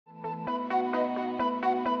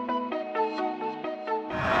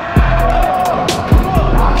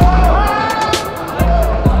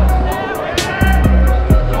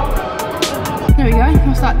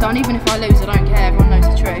and even if I lose, I don't care. Everyone knows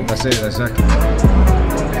the truth. That's it, exactly.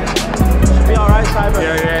 Be alright, Simon.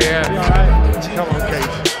 Yeah. Be alright. Come on,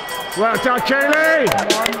 Keys. Well done, Keeley!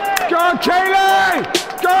 Go on, Keeley!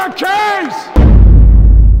 Go on, Keys!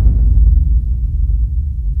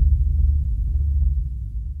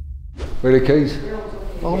 Where are the keys?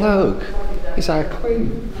 Oh look, it's our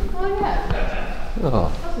queen. Oh yeah.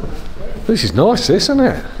 Oh, this is nice, this, isn't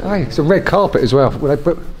it? Hey, it's a red carpet as well. Will they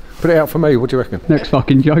put it out for me? What do you reckon? Next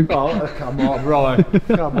fucking joke. Oh, come on, right.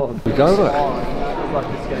 Come on. We go, look.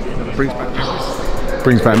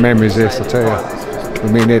 Brings back memories, this, I tell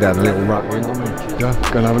you. Me and Ed had a little rut in, didn't we?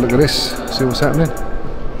 Yeah, go and have a look at this, see what's happening.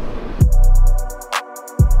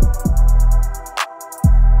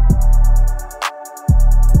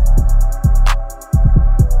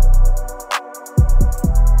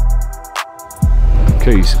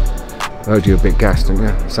 Keys, I heard you a bit gassed, didn't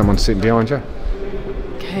you? Someone sitting behind you?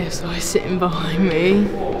 KSI sitting behind me.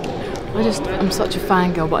 I'm such a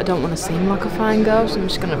fangirl, but I don't want to seem like a fangirl, so I'm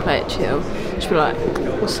just going to play it chill. Just be like,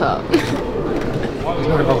 what's up? There's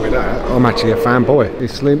nothing wrong with that. I'm actually a fanboy.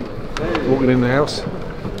 He's slim, walking in the house.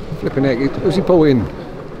 Flipping heck, who's he brought in?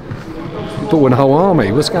 He brought in a whole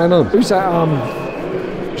army. What's going on? Who's that,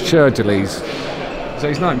 Sherdelis? Is that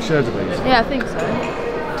his name, Sherdelis? Yeah, I think so. Do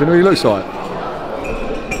you know what he looks like?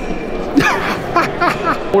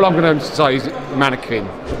 All I'm going to say is mannequin.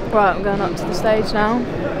 Right, I'm going up to the stage now.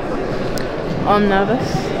 I'm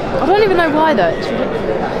nervous. I don't even know why though, it's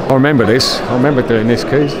ridiculous. I remember this. I remember doing this,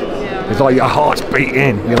 Keys. Yeah. It's like your heart's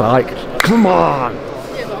beating. You're like, come on.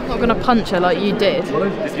 Yeah, but I'm not going to punch her like you did.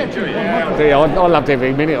 Yeah, I loved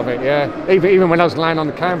every minute of it, yeah. Even when I was laying on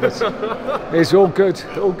the canvas. It's all good,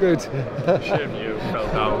 all good. Shame you fell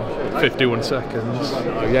down 51 seconds.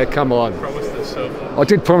 Oh, yeah, come on. Promised this stuff. I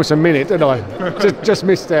did promise a minute, didn't I? just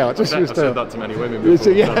missed out. Just missed I've said out. that to many women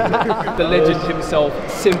before. Yeah. The legend himself,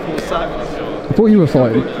 Simple Simon. I thought you were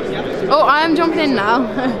fighting. Oh, I am jumping in now.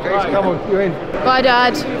 Keys, come on, you're in. Bye,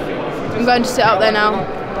 Dad. I'm going to sit up there now.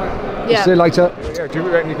 Yeah. See you later. Yeah, do you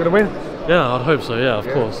reckon you're going to win? Yeah, I'd hope so, yeah, of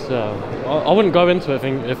course, yeah. I wouldn't go into it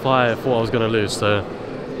if I thought I was going to lose, so,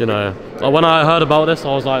 you know. When I heard about this,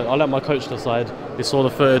 I was like, I let my coach decide. He saw the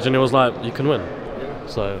footage and he was like, you can win.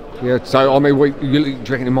 So. Yeah, so, I mean, do you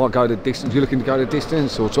reckon you might go the distance? You looking to go the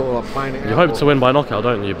distance or sort of like playing it? You hope to win by knockout,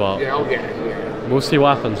 don't you? But yeah, we'll see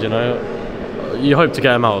what happens, you know. You hope to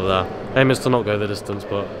get him out of there. Aim is to not go the distance,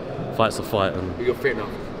 but fight's a fight. And you're fit enough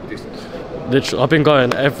distance? Literally, I've been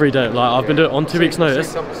going every day. Like, I've been doing on 2 weeks'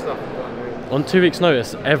 notice. On 2 weeks'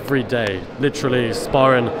 notice, every day, literally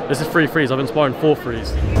sparring. This is 3 threes. I've been sparring 4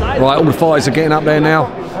 threes. Right, all the fighters are getting up there now.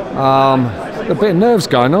 A bit of nerves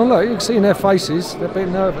going on. Look, you can see in their faces, they're a bit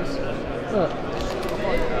nervous. Look.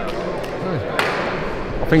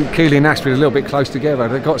 I think Keeley and Astrid are a little bit close together.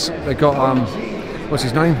 They got what's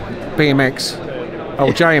his name? BMX.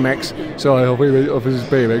 Oh, JMX. Sorry, I think it's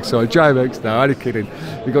BMX. Sorry, JMX. No, only kidding.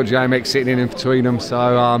 We've got JMX sitting in between them,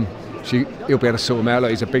 so he'll be able to sort them out.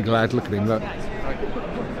 Look, he's a big lad. Look at him. Look.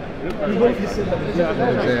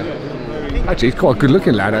 Actually, he's quite a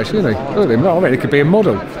good-looking lad. Actually, isn't he? Look at him. I mean, he could be a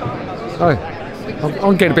model. Oh,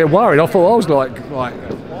 I'm getting a bit worried. I thought I was like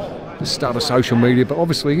the start of social media, but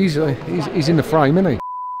obviously he's in the frame, isn't he?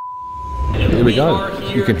 Here we go.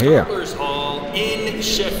 You can hear. In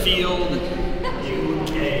Sheffield,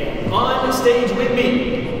 UK. On stage with me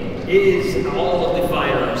is all of the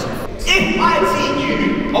fighters. If I'd seen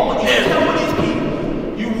you, I want you to tell these people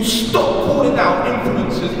you will stop calling out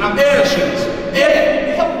influencers and musicians.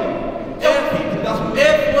 Help them. Help people. That's what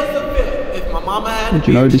what's the fit. If my mama had.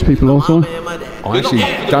 Do you know these people also? I actually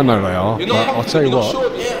don't know who they are, but I'll tell you what.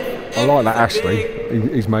 I like that Ashley.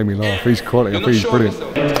 He's made me laugh. He's quality. I think he's brilliant.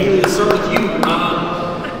 Keeley, let's start with you.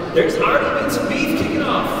 There's already been some beef kicking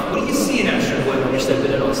off. What do you see in Astrid Wett when you're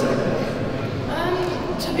stepping in on set?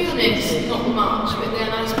 To be honest, not much, but then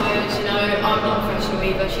I suppose, you know, I'm not professional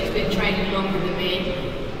either. She's been training longer than me.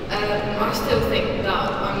 I still think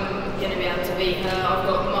that I'm going to be able to beat her. I've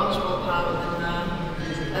got much more power than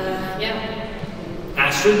her. Yeah.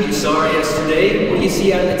 Astrid, you saw her yesterday. What do you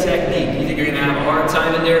see out of the technique? Do you think you're going to have a hard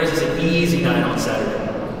time in there, or is this an easy night on Saturday?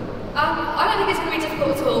 I don't think it's going to be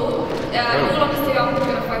difficult at all. In all honesty, I'm going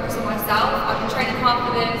to focus on myself. I've been training hard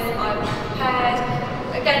for this. I'm prepared.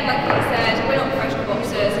 Again, like he said, we're not professional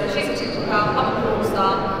boxers. She's a superstar. I'm a porn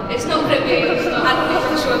star. It's not going to be Anthony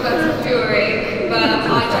Joshua versus Fury, but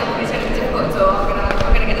I don't think it's going to be difficult at all.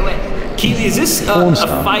 I'm going to get the win. Keeley, is this a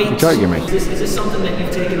fight? Is this something that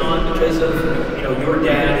you've taken on because of your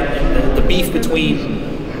dad and the beef between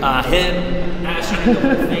him, Astrid, and the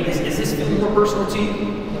whole thing? Is this feeling more personal to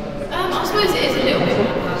you? I suppose it is a little bit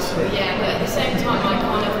more personal, yeah, but at the same time I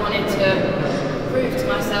kind of wanted to prove to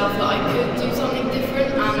myself that I could do something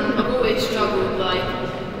different, and I've always struggled, like,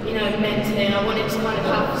 you know, mentally, and I wanted to kind of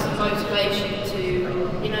have some motivation to,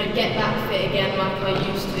 you know, get back fit again like I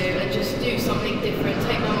used to, and just do something different,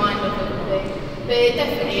 take my mind off everything. But it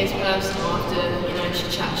definitely is personal after, you know, she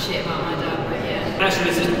chats shit about my dad, but yeah. Astrid,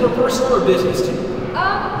 is this more personal or business to you?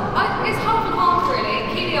 It's half and half really.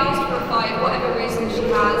 Keeley asked for a fight, whatever reason she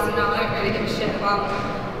has, you know, I don't really give a shit about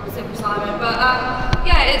Simple Simon. But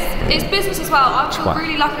yeah, it's business as well. I feel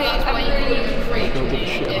really lucky. That's why you call him a freak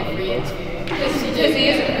every interview. Because he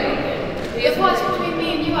is a freak. The advice between me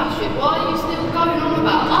and you, Astrid, why are you still going on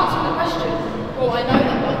about answer the question? Well, I know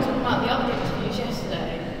that, but I'm talking about the other interviews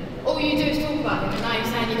yesterday. All you do is talk about him, and now you're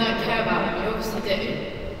saying you don't care about him. You obviously do.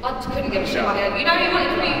 I just couldn't give a shit about him. You know, he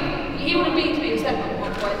wanted me to be a stepmom at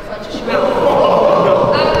one point, so I just shut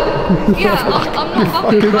yeah, I'm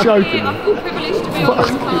not joking. I feel privileged to be on this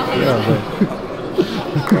card.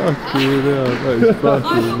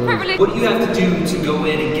 What do you have to do to go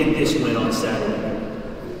in and get this win on Saturday?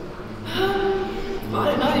 I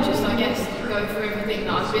don't know, just I guess go through everything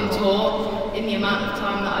that I've been taught in the amount of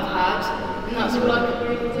time that I've had, and that's all I can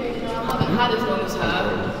really do. You know, I haven't had as long as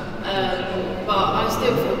her. But I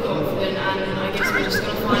still feel confident, and I guess we're just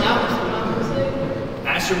going to find out what's going to happen soon.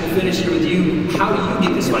 Astrid, we'll finish here with you. How do you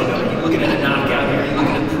get this fight done? Are you looking at a knockout here? Are you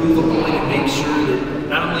looking to prove a point and make sure that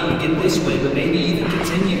not only you get this win, but maybe even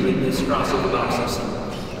continue in this crossover boxing scene?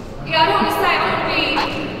 Yeah, I don't want to say I want to be,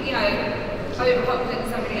 you know, overconfident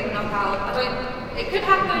that somebody get a knockout. It could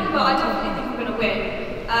happen, but I definitely think I'm going to win.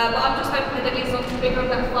 But I'm just hoping that at least on bigger and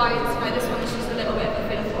better fights, you know, this one is just a little bit of a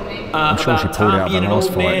filler for me. I'm sure she pulled out the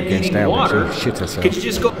last fight against Albert. She shit herself. Could you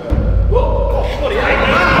just go? Whoa! What are you?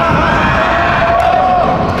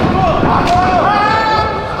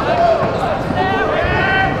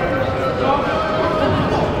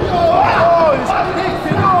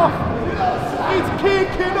 It's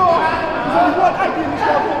kicking off! There's only one angle in this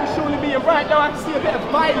one for me, surely me, and right now I see a bit of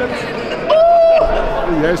violence.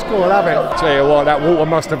 Yes, go on, have it. Tell you what, that water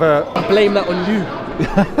must have hurt. I blame that on you.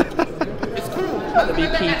 Let me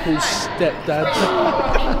people's stepdads.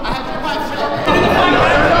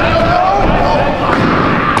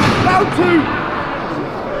 Round two!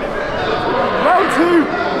 Round two!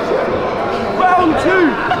 Round two!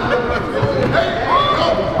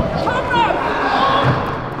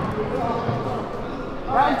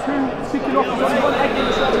 Round two, kicking off with one egg in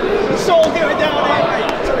the center. So get it down there.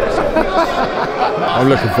 I'm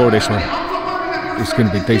looking forward to this one. It's going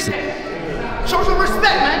to be decent. Show some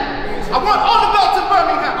respect, man. I want all the belts in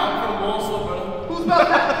Birmingham. I'm from Warsaw, brother. Whose belt?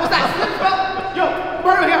 What's that? Slim's belt? Yo,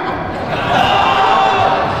 Birmingham.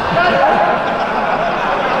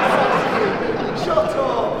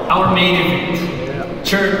 Our main event.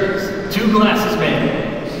 Churches, 2 glasses, man.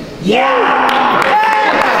 Yeah!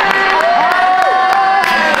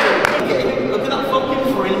 Look at that fucking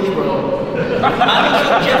fringe, bro.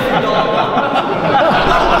 Jeffrey Dahmer.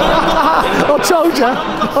 I told you.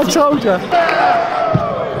 I told you.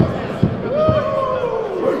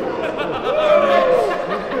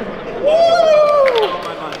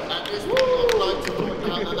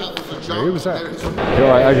 Who was that? You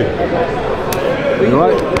alright, Aggie? You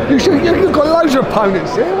alright? You've got loads of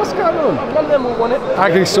opponents here. What's going on? None of them will want it.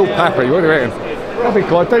 Aggie's salt pepper. What do you reckon? That'd be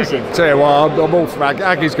quite decent. Tell you what, I'm all for Aggie.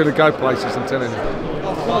 Aggie's going to go places, I'm telling you.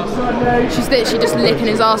 She's literally just licking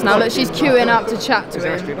his ass now. Look, she's queuing up to chat to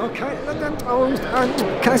him. Okay,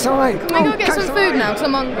 that's alright. Can we go get some food now? Because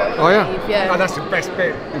I'm hungry. Oh yeah? Yeah. Oh, that's the best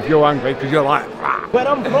bit. If you're hungry, because you're like, rah. Where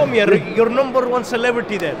I'm from, you're number 1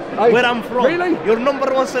 celebrity there. Hey, where I'm from, really? You're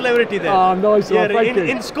number 1 celebrity there. Oh, nice one, thank you.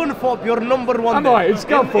 In Scunthorpe, you're number 1 Am there. I? In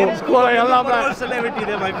Scunthorpe? Quality, I love that. Number 1 celebrity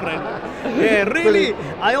there, my friend. Yeah, really,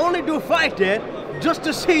 I only do fight there just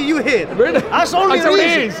to see you here. Really? That's only That's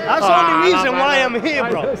reason. That's only reason why I'm here,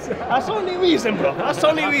 bro. That's only reason, bro. That's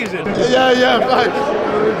only reason. Yeah, right.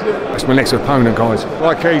 That's my next opponent, guys.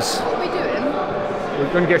 Right, Keys. What are we doing?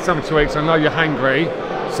 We're going to get something to eat, so I know you're hungry.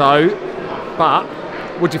 So, but,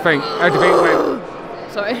 what do you think? How do you think it went?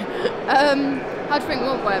 Sorry. How do you think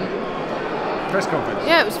what went? Press conference?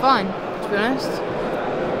 Yeah, it was fine, to be honest.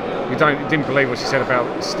 You didn't believe what she said about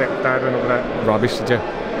stepdad and all that rubbish, did you?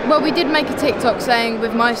 Well, we did make a TikTok saying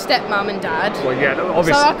with my stepmom and dad. Well, yeah,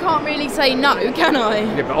 obviously. So I can't really say no, can I?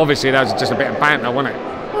 Yeah, but obviously that was just a bit of banter, wasn't it?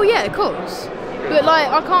 Well, yeah, of course. But like,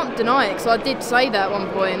 I can't deny it because I did say that at one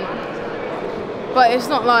point. But it's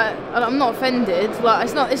not like I'm not offended. Like,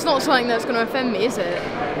 it's not something that's going to offend me, is it?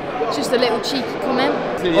 It's just a little cheeky comment.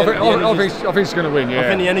 I think she's going to win. Yeah. I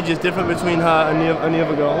think the energy is different between her and the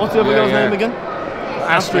other girl. What's the other girl's name again?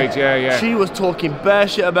 Astrid, yeah. She was talking bare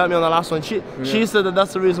shit about me on the last one. She said that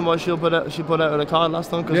that's the reason why she put out on the card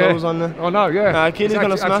last time, because I was on there. I know, yeah. Keely's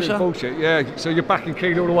gonna smash her. Bullshit, yeah. So you're backing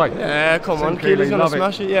Keely all the way? Yeah, come on, Keely's gonna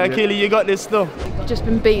smash it. Yeah, Keely, you got this still. Just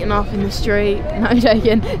been beaten up in the street. No, I'm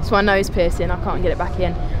joking. It's my nose piercing. I can't get it back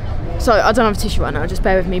in. So I don't have a tissue right now, just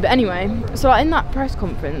bear with me. But anyway, so like in that press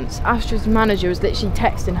conference, Astrid's manager was literally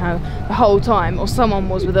texting her the whole time, or someone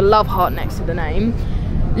was with a love heart next to the name,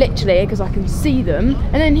 literally, because I can see them.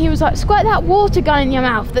 And then he was like, squirt that water gun in your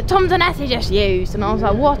mouth that Tom Donetti just used. And I was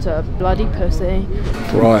like, what a bloody pussy.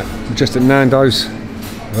 Right, we're just at Nando's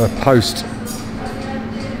post.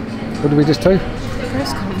 What did we just do?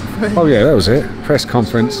 Press conference. Oh yeah, that was it. Press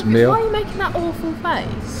conference meal. Why are you making that awful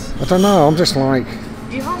face? I don't know, I'm just like...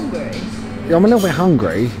 Are you hungry? Yeah, I'm a little bit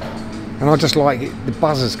hungry, and I just like the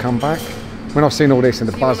buzzers come back. When I've seen all this and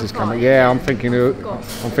the buzzers come back, yeah, I'm thinking who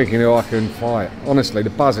I can fight. Honestly, the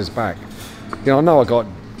buzzer's back. You know, I know I got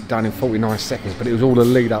done in 49 seconds, but it was all the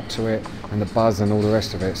lead up to it and the buzz and all the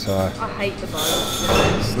rest of it. So I hate the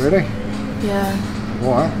buzz. Really? Yeah.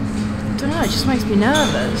 What? I don't know, it just makes me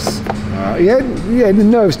nervous. Yeah, the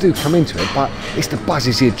nerves do come into it, but it's the buzz,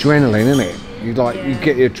 it's the adrenaline, isn't it? You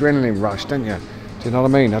get the adrenaline rush, don't you? Do you know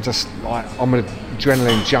what I mean? I'm an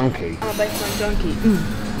adrenaline junkie. I'm a baseline junkie.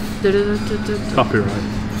 Copyright.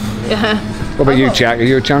 Yeah. What about you, Jack? Are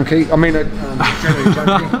you a junkie? I mean, adrenaline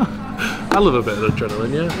junkie? I love a bit of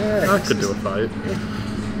adrenaline, yeah. I could do a fight.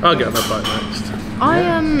 I'll get in a fight next.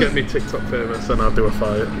 Get me TikTok famous and I'll do a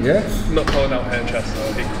fight. Yeah? Not pulling out hair chest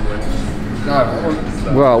though, he can win.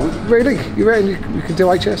 No. Well, really? You reckon you can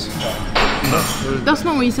do HS? No. That's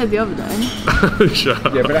not what you said the other day. Shut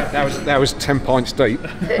up. Yeah, but that was 10 pints deep.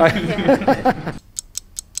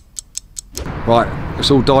 Right, it's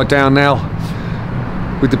all died down now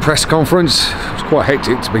with the press conference. It was quite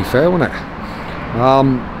hectic, to be fair, wasn't it?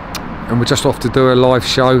 And we're just off to do a live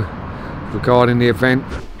show regarding the event.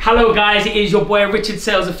 Hello guys, it is your boy Richard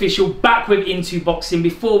Sales Official back with Into Boxing.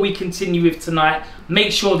 Before we continue with tonight,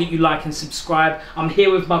 make sure that you like and subscribe. I'm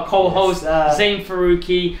here with my co-host Zain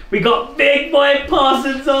Faruqi. We got Big Boy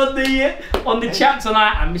Parsons on the chat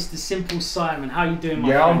tonight, and Mr. Simple Simon. How you doing, my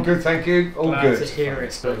friend? I'm good, thank you. All Glad good. to hear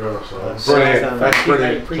it. Brilliant. That's brilliant. Thank you.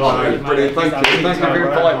 Thank you for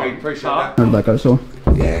inviting me. Appreciate that. How did that go, so?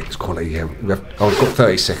 Yeah, it's quality. Yeah, I've got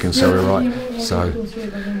 30 seconds, so we're right. So,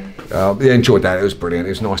 yeah, enjoyed that. It was brilliant. It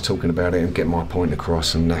was nice talking about it and getting my point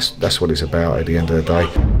across, and that's what it's about at the end of the day.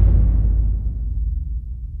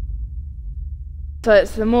 So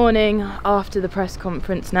it's the morning after the press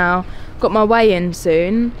conference now. Got my weigh-in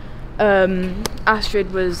soon.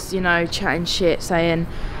 Astrid was, chatting shit, saying,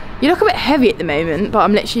 "You look a bit heavy at the moment," but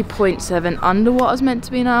I'm literally 0.7 under what I was meant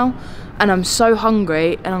to be now, and I'm so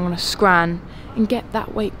hungry, and I'm gonna scran and get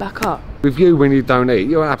that weight back up. With you, when you don't eat,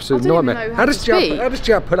 you're an absolute nightmare. How does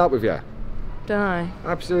Jab put up with you? Don't know.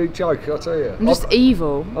 Absolute joke, I'll tell you. I'm just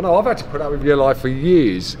evil. I know, I've had to put up with your life for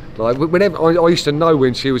years. Like, whenever I used to know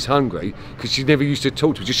when she was hungry, because she never used to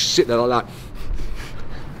talk to me, just sit there like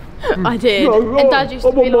that. I did. And Dad used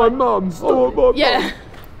to be like, mum's. Oh, yeah.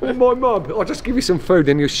 Oh, my mum. I'll just give you some food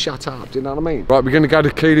and you'll shut up, do you know what I mean? Right, we're going to go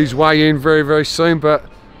to Keely's weigh-in very, very soon, but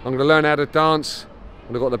I'm going to learn how to dance,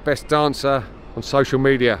 and I've got the best dancer on social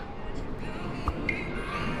media.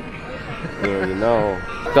 Yeah, you know.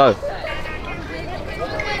 Go.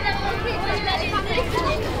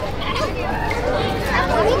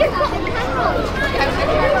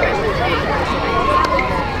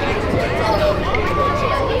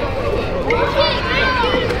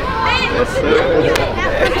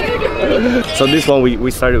 So this one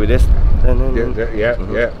we started with this.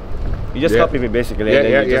 Yeah. You just copy me basically, and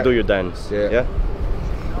then you just do your dance. Yeah.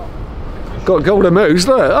 Got all the moves,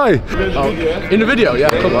 look, hey. In the video, yeah.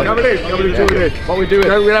 Come on. Come in. What we doing?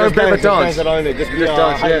 We'll have a bit of a dance. Just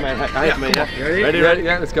dance, Ready?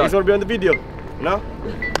 Yeah, let's go. This will be on the video. No?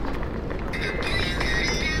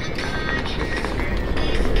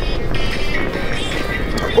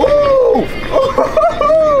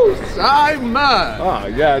 Simon! Oh,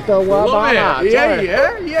 yeah, don't worry about that.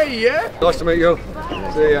 Yeah. Nice to meet you.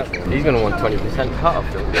 See ya. He's going to want 20% cut off.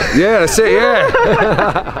 Yeah, that's it, yeah.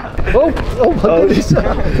 oh my goodness.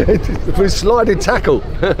 It was sliding tackle.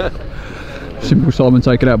 Simple Simon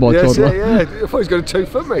taken out by a toddler. Yeah. I thought he was going to 2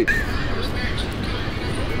 foot me.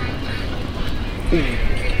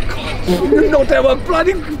 You knocked out my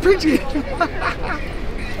bloody pigeon.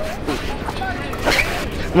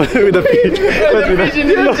 With the pigeon.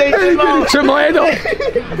 Took my head off.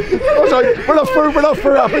 I was like, when I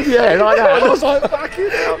threw up in the air like that, I was like, fucking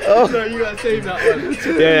hell. Oh. No, you gotta save that one.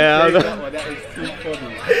 Yeah, that is too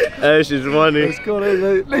funny. That's just funny. It's got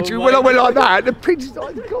literally, when I went like that, the pigeon's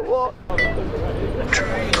like, God, what?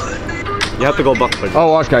 You have to go backwards.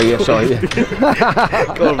 Oh, okay, yeah, sorry.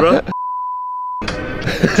 Yeah. Go on, bro.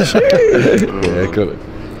 Yeah, got it.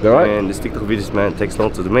 Alright? Man, this TikTok videos, man, takes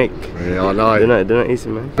long to make. Yeah, I know. They're not easy,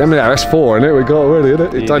 man. Damn it, that's 4, innit? We got already,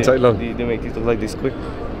 innit? It don't take long. Do you make TikTok like this quick?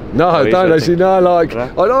 No, don't actually, no, like, No?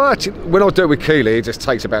 I know actually, when I do it with Keeley, it just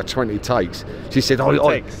takes about 20 takes. She said,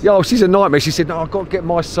 yo, she's a nightmare. She said, no, I've got to get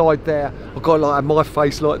my side there. I've got to like have my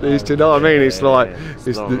face like this, do you know what I mean? It's like,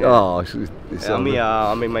 it's long, the, yeah.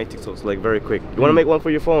 oh, I make my TikToks like very quick. You want to make one for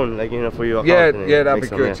your phone, like, you know, for your account? Yeah, that'd be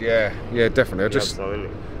good, yeah, definitely. I just,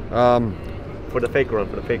 for the fake run,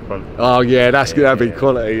 oh yeah, that'd be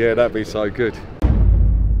quality, yeah, that'd be so good.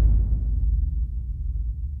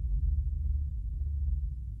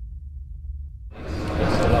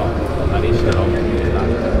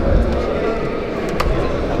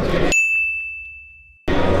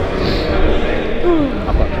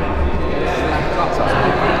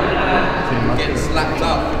 Getting slapped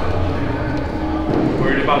up.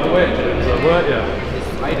 Worried about the weight, weren't you?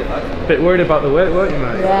 Made it though. Bit worried about the weight, weren't you,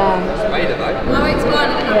 mate? Yeah. Made it though. My weight's gone.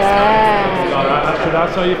 Yeah. Alright, Astrid, I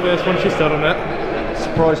saw your first one, she's still on it.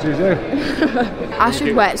 Surprised you there.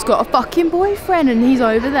 Astrid Wett's got a fucking boyfriend and he's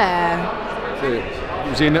over there.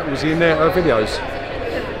 Was he in there, her videos?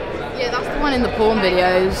 Yeah, that's the one in the porn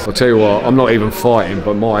videos. I'll tell you what, I'm not even fighting,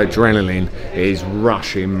 but my adrenaline is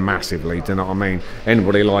rushing massively, do you know what I mean?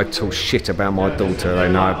 Anybody like talk shit about my daughter, they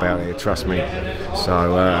know about it, trust me.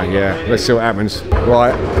 So yeah, let's see what happens.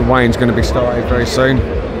 Right, the weighing's going to be started very soon.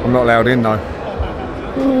 I'm not allowed in though.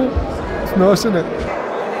 It's nice, isn't it?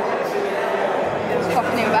 It's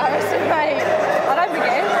fucking embarrassing, mate. I don't think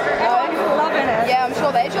it is. Everyone's loving it. Yeah, I'm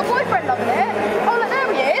sure that is. Your boyfriend loving it? Oh, look, there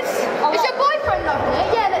he is. Is your boyfriend loving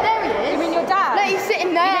it? Yeah, look, there he is. You mean your dad? Look, he's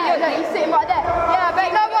sitting there. Look, he's sitting right there. Yeah, I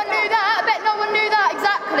bet no one knew that. I bet no one knew that,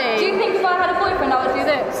 exactly. Do you think if I had a boyfriend I would do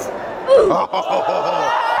this? No.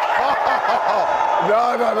 You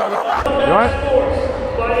right?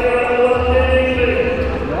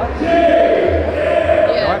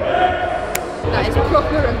 That is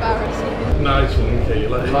proper embarrassing. Nice one,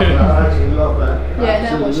 Keeley. I actually love that. Yeah,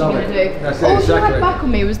 now what's she going to do? That's it, All exactly. she had back on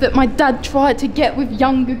me was that my dad tried to get with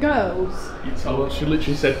younger girls. You told her, she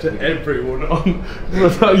literally said to everyone on,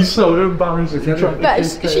 that is so embarrassing. But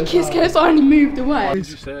she kissed Kes, I only moved away. What did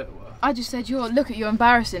you say to her? I just said, look at you,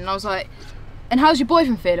 embarrassing. And I was like, and how's your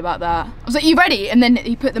boyfriend feel about that? I was like, you ready? And then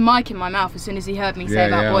he put the mic in my mouth as soon as he heard me say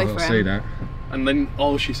about boyfriend. I see that. And then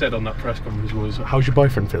all she said on that press conference was, how's your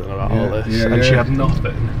boyfriend feeling about all this? And she had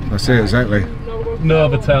nothing. I see, exactly.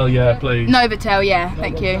 Novotel, yeah, please. Novotel, yeah,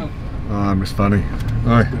 thank you. It's funny.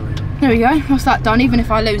 Right. There we go, what's that done? Even if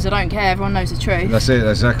I lose, I don't care, everyone knows the truth. That's it,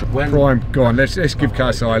 exactly. Prime, go on, let's give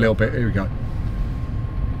KSI a little bit, here we go.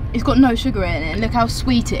 It's got no sugar in it, look how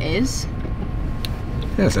sweet it is.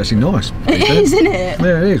 Yeah, it's actually nice. It is, isn't it?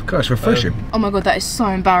 Yeah, it is, it's refreshing. Oh my god, that is so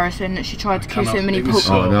embarrassing that she tried to kiss him and he pulled.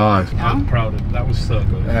 Oh no. I'm proud of it, that was so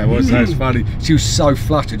good. Yeah, that's funny. She was so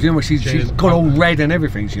flustered. You know what, she's got all red and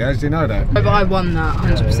everything, she has, do you know that? Oh, but I won that,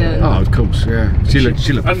 100%. Oh, of course, yeah. She looked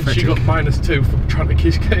And pathetic. she got -2 for trying to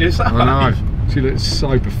kiss KSI. I know. She looked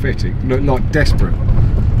so pathetic, looked like desperate.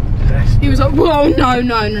 He was like, whoa,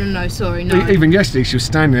 no, sorry, no. Even yesterday she was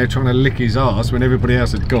standing there trying to lick his arse when everybody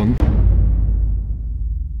else had gone.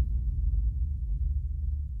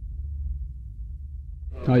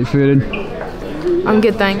 How you feeling? I'm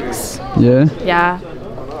good, thanks. Yeah? Yeah.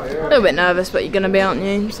 A little bit nervous, but you're gonna be, aren't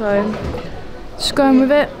you? So, just going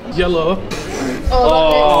with it. Yellow.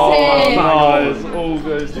 Oh, nice. All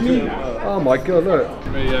good. Oh my god, look.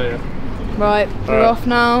 Yeah. Right, we're off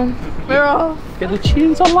now. We're off. Get the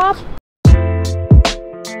tunes on, lad.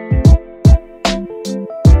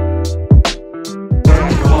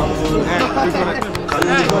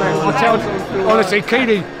 Honestly,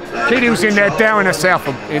 Keeley was in there down herself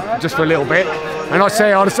just for a little bit. And I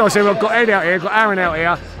say, well, I've got Ed out here, got Aaron out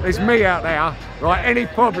here, there's me out there, right? Any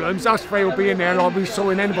problems, us three will be in there and I'll be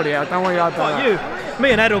sorting anybody out, don't worry about that. You,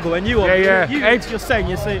 me and Ed will go in, you Yeah. Ed, you're saying,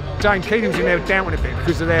 you see. Jane Keeley was in there down a bit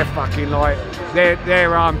because of their fucking, like, their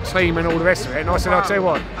team and all the rest of it. And I said, I'll tell you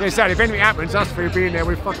what, if anything happens, us three will be in there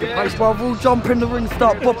with fucking place. Well, we'll jump in the ring,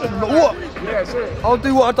 start popping. What? Yeah, that's it. I'll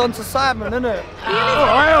do what I've done to Simon, innit?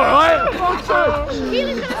 Alright.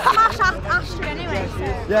 Keely's gonna smash Astrid anyway.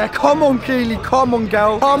 Yeah, come on, Keeley, come on,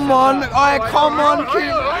 girl. Come on, come on, Keeley.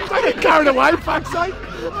 Don't get carried away, fuck's sake.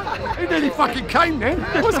 He nearly fucking came then.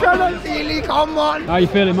 What's going on? Keeley, come on. How you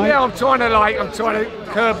feeling, mate? Yeah, I'm trying to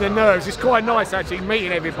curb the nerves. It's quite nice actually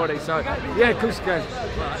meeting everybody. So yeah, of course you can.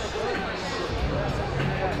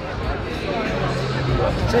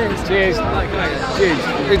 Cheers.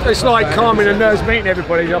 It's like calming the nerves, meeting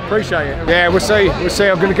everybody. I appreciate it. Yeah, we'll see.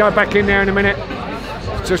 I'm going to go back in there in a minute.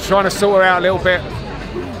 just trying to sort her out a little bit.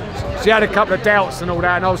 She had a couple of doubts and all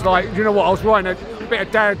that, and I was like, you know what, I was writing a bit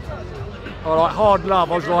of dad, or like hard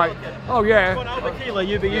love. I was like, oh yeah. Keela,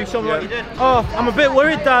 you show me what you did. Oh, I'm a bit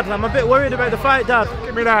worried, Dad. I'm a bit worried about the fight, Dad.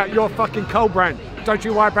 Give me that, you're fucking cold brand. Don't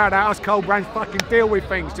you worry about that, us cold brands fucking deal with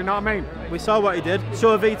things, do you know what I mean? We saw what he did.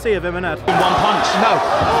 Show a VT of him and Ed. One punch. No.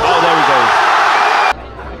 Oh, there he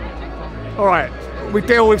goes. All right, we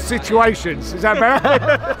deal with situations, is that better?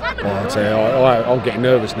 I'll tell you, I'm getting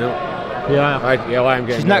nervous now. Yeah, I am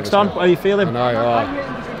getting She's next on, how are you feeling? I know,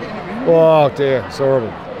 oh dear, it's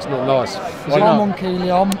horrible. It's not nice. Come on, Keely,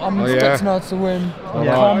 I'm expecting her to win.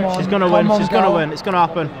 Yeah. Come on. She's going to win, she's going to win, it's going to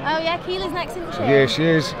happen. Oh yeah, Keely's next, isn't she? Yeah, she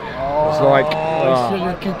is. It's like... she's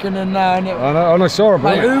really kicking in now, innit? I know, it's horrible.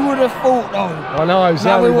 Mate, who would have thought, though? I know,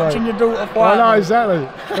 exactly. Now we're watching your daughter fight. I know, exactly.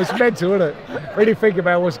 It's mental, isn't it? Really think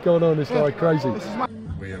about what's going on, it's like crazy.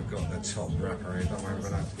 We have got the top rapper here, don't worry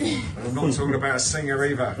about that. And I'm not talking about a singer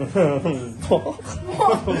either.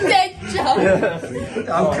 Dead joke.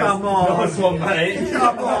 Oh, come on. Nice one, mate.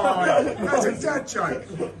 Come on. That's a dad joke.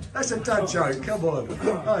 That's a dad joke. Come on.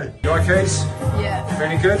 Hey. You right, Keys? Yeah.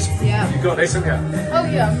 Any good? Yeah. You got this, haven't you? Oh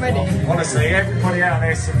yeah, I'm ready. Honestly, everybody out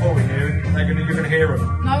there supporting you, you're going to hear them.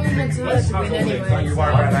 No one wants her to win anyway. Don't you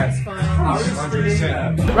worry about that. It's fine.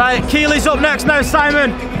 100%. Right, Keely's up next now,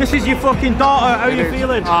 Simon. This is your fucking daughter. How are you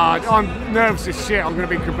feeling? I'm nervous as shit. I'm going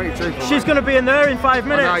to be completely truthful. She's going to be in there in 5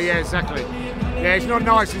 minutes. I know, yeah, exactly. Yeah, it's not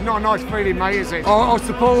nice. It's not a nice feeling, mate, is it? I'll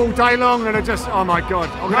support all day long, and I just, oh my god.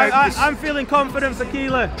 I'm feeling confident for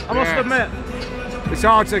Keely, I must admit. It's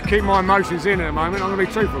hard to keep my emotions in at the moment. I'm going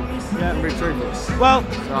to be truthful. Yeah. I'm going to be truthful. Well,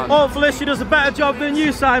 hopefully she does a better job than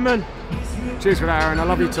you, Simon. Cheers for that, Aaron. I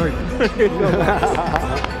love you too.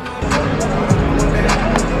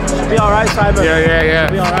 Be alright, Simon. Yeah.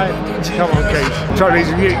 Be alright. Come on, Keith. Trouble is,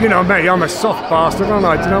 you know me, I'm a soft bastard, aren't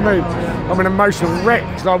I? Do you know what I mean? I'm an emotional wreck.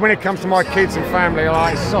 Like, when it comes to my kids and family, I'm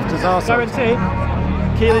like soft as arsehole. Guarantee.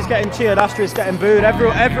 Keely's getting cheered, Astrid's getting booed.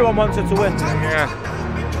 Everyone wants her to win. Yeah.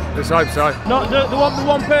 Let's hope so. No, the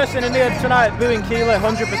one person in here tonight booing Keely,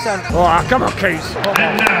 100%. Alright, come on, Keith.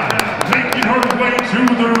 And now, taking her way to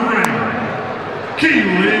the ring,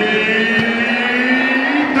 Keely.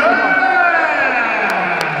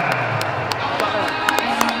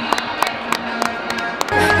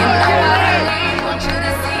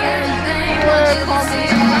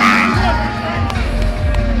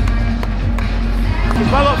 She's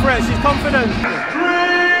well up for it, she's confident.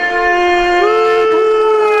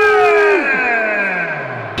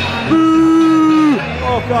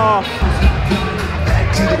 Oh gosh.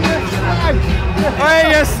 Hey,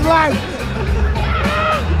 you slag!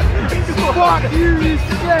 Fuck you, you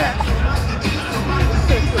shit!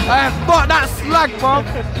 Hey, fuck that slag, bro!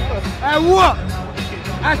 Hey, what?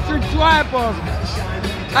 Astrid dry, bro!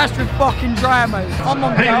 Astrid fucking dry, mate. Come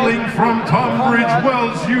on, hailing from Tunbridge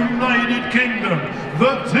Wells, United Kingdom,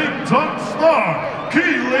 the TikTok star,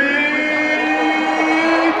 Keely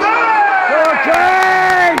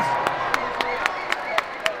VS!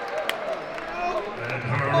 And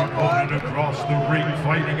her opponent across the ring,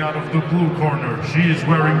 fighting out of the blue corner. She is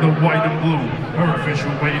wearing the white and blue. Her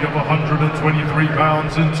official weight of 123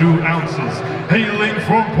 pounds and 2 ounces. Hailing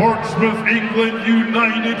from Portsmouth, England,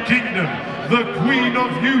 United Kingdom, the Queen of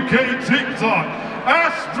UK TikTok,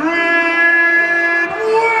 Astrid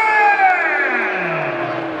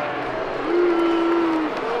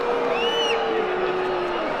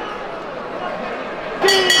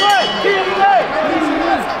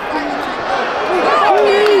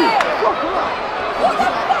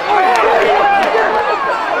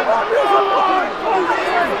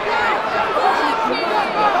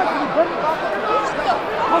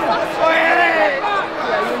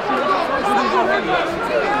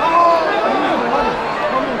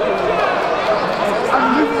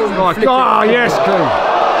Oh, yes, Keith.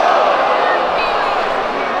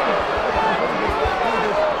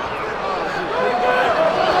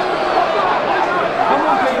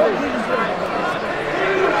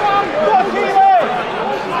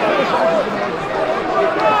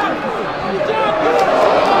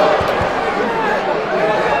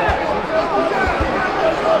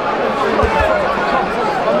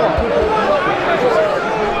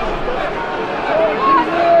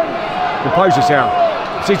 Compose yourself.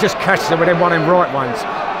 She just catches her with them one of them right ones.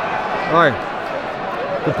 Right.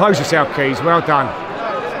 Compose yourself, Keys. Well done.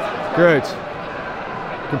 Good.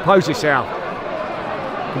 Compose yourself.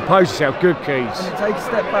 Compose yourself. Good, Keys. Take a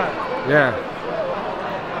step back. Yeah.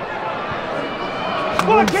 She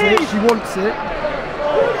wants it. She wants it.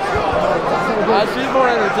 She's more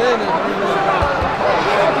entertaining.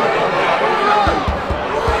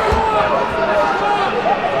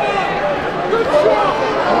 Good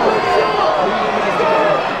shot.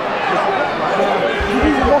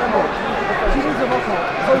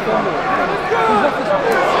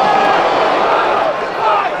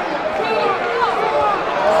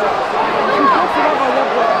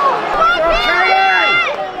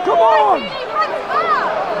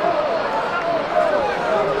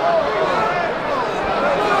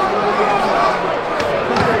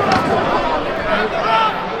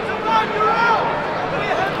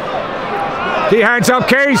 Keep your hands up,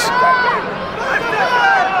 Keys.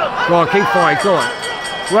 Go on, keep fighting, go on.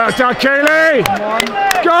 Well done, Keeley.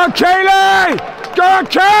 Go on, Keeley. Go on,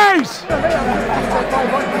 Keys.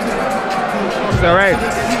 Lost her head.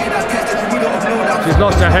 She's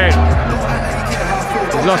lost her head.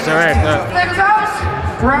 She's lost her head. Next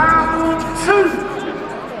out, round 2.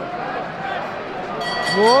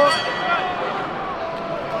 What?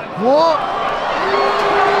 What?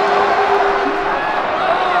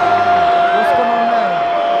 What's going on there?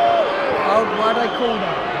 Why'd I call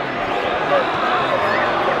that?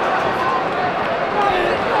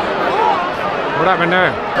 What happened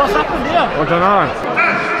there? What's happened here? I don't know.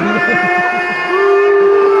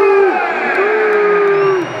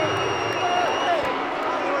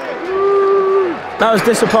 That was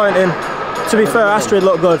disappointing. To be fair, Astrid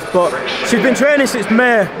looked good, but she's been training since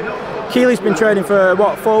May. Keeley's been training for,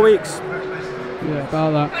 what, 4 weeks? Yeah,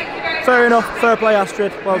 about that. Fair enough, fair play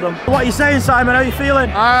Astrid, well done. What are you saying, Simon, how are you feeling?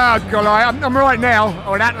 God, I'm right now.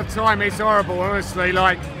 Oh, and at the time it's horrible, honestly,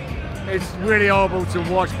 like, it's really horrible to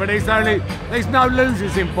watch, but there's no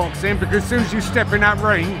losers in boxing, because as soon as you step in that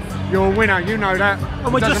ring, you're a winner, you know that.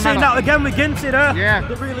 And we're just seeing that again with Ginty there. Yeah.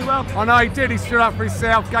 Did really well. I know he did, he stood up for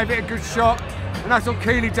himself, gave it a good shot, and that's what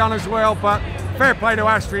Keeley done as well, but fair play to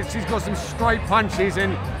Astrid, she's got some straight punches,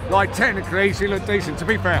 and like technically she looked decent, to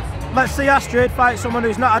be fair. Let's see Astrid fight someone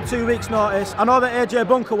who's not had 2 weeks notice. I know that AJ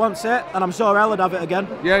Bunker wants it, and I'm sure Ella'd have it again.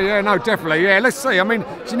 Yeah, no, definitely, yeah, let's see. I mean,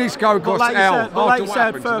 she needs to go across L. But like you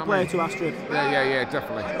said, fair play to Astrid. Yeah,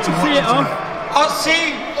 definitely. See it on. I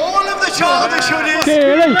see all of the childish hoodies.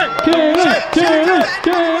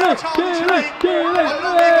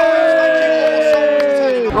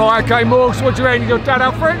 Right, okay, Morgs, what do you reckon? Your dad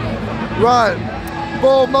up for it? Right,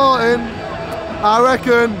 Bob Martin, I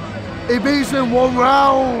reckon he beats him 1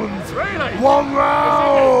 round. Really? 1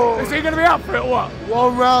 round. Is he going to be up for it or what?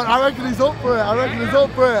 1 round. I reckon he's up for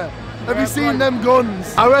it. Have you seen them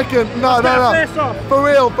guns? I reckon. No. For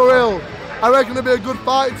real. I reckon it'll be a good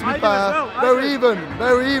fight, to be fair. Very even.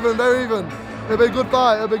 It'll be a good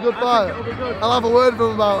fight. I'll have a word with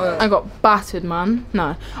him about it. I got battered, man.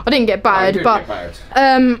 No, I didn't get battered, but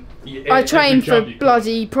I trained for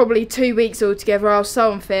bloody probably 2 weeks altogether. I was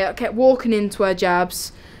so unfit. I kept walking into her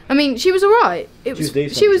jabs. I mean, she was alright. She was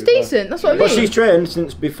decent. That's what I mean. But she's trained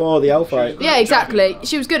since before the L fight. Yeah, exactly.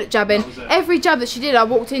 She was good at jabbing. Every jab that she did, I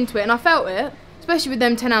walked into it and I felt it. Especially with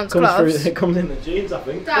them 10-ounce gloves. It comes in the jeans, I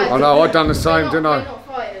think. I know, I've done the same, didn't I?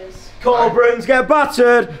 Cobrans get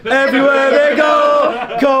battered everywhere they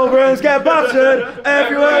go. Cobrans get battered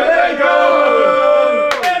everywhere they go.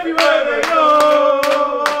 Everywhere they go.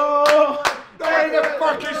 They're in the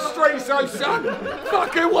fucking streets, though, son.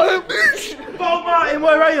 Fucking what a bitch. Bob Martin,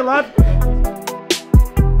 where are you, lad?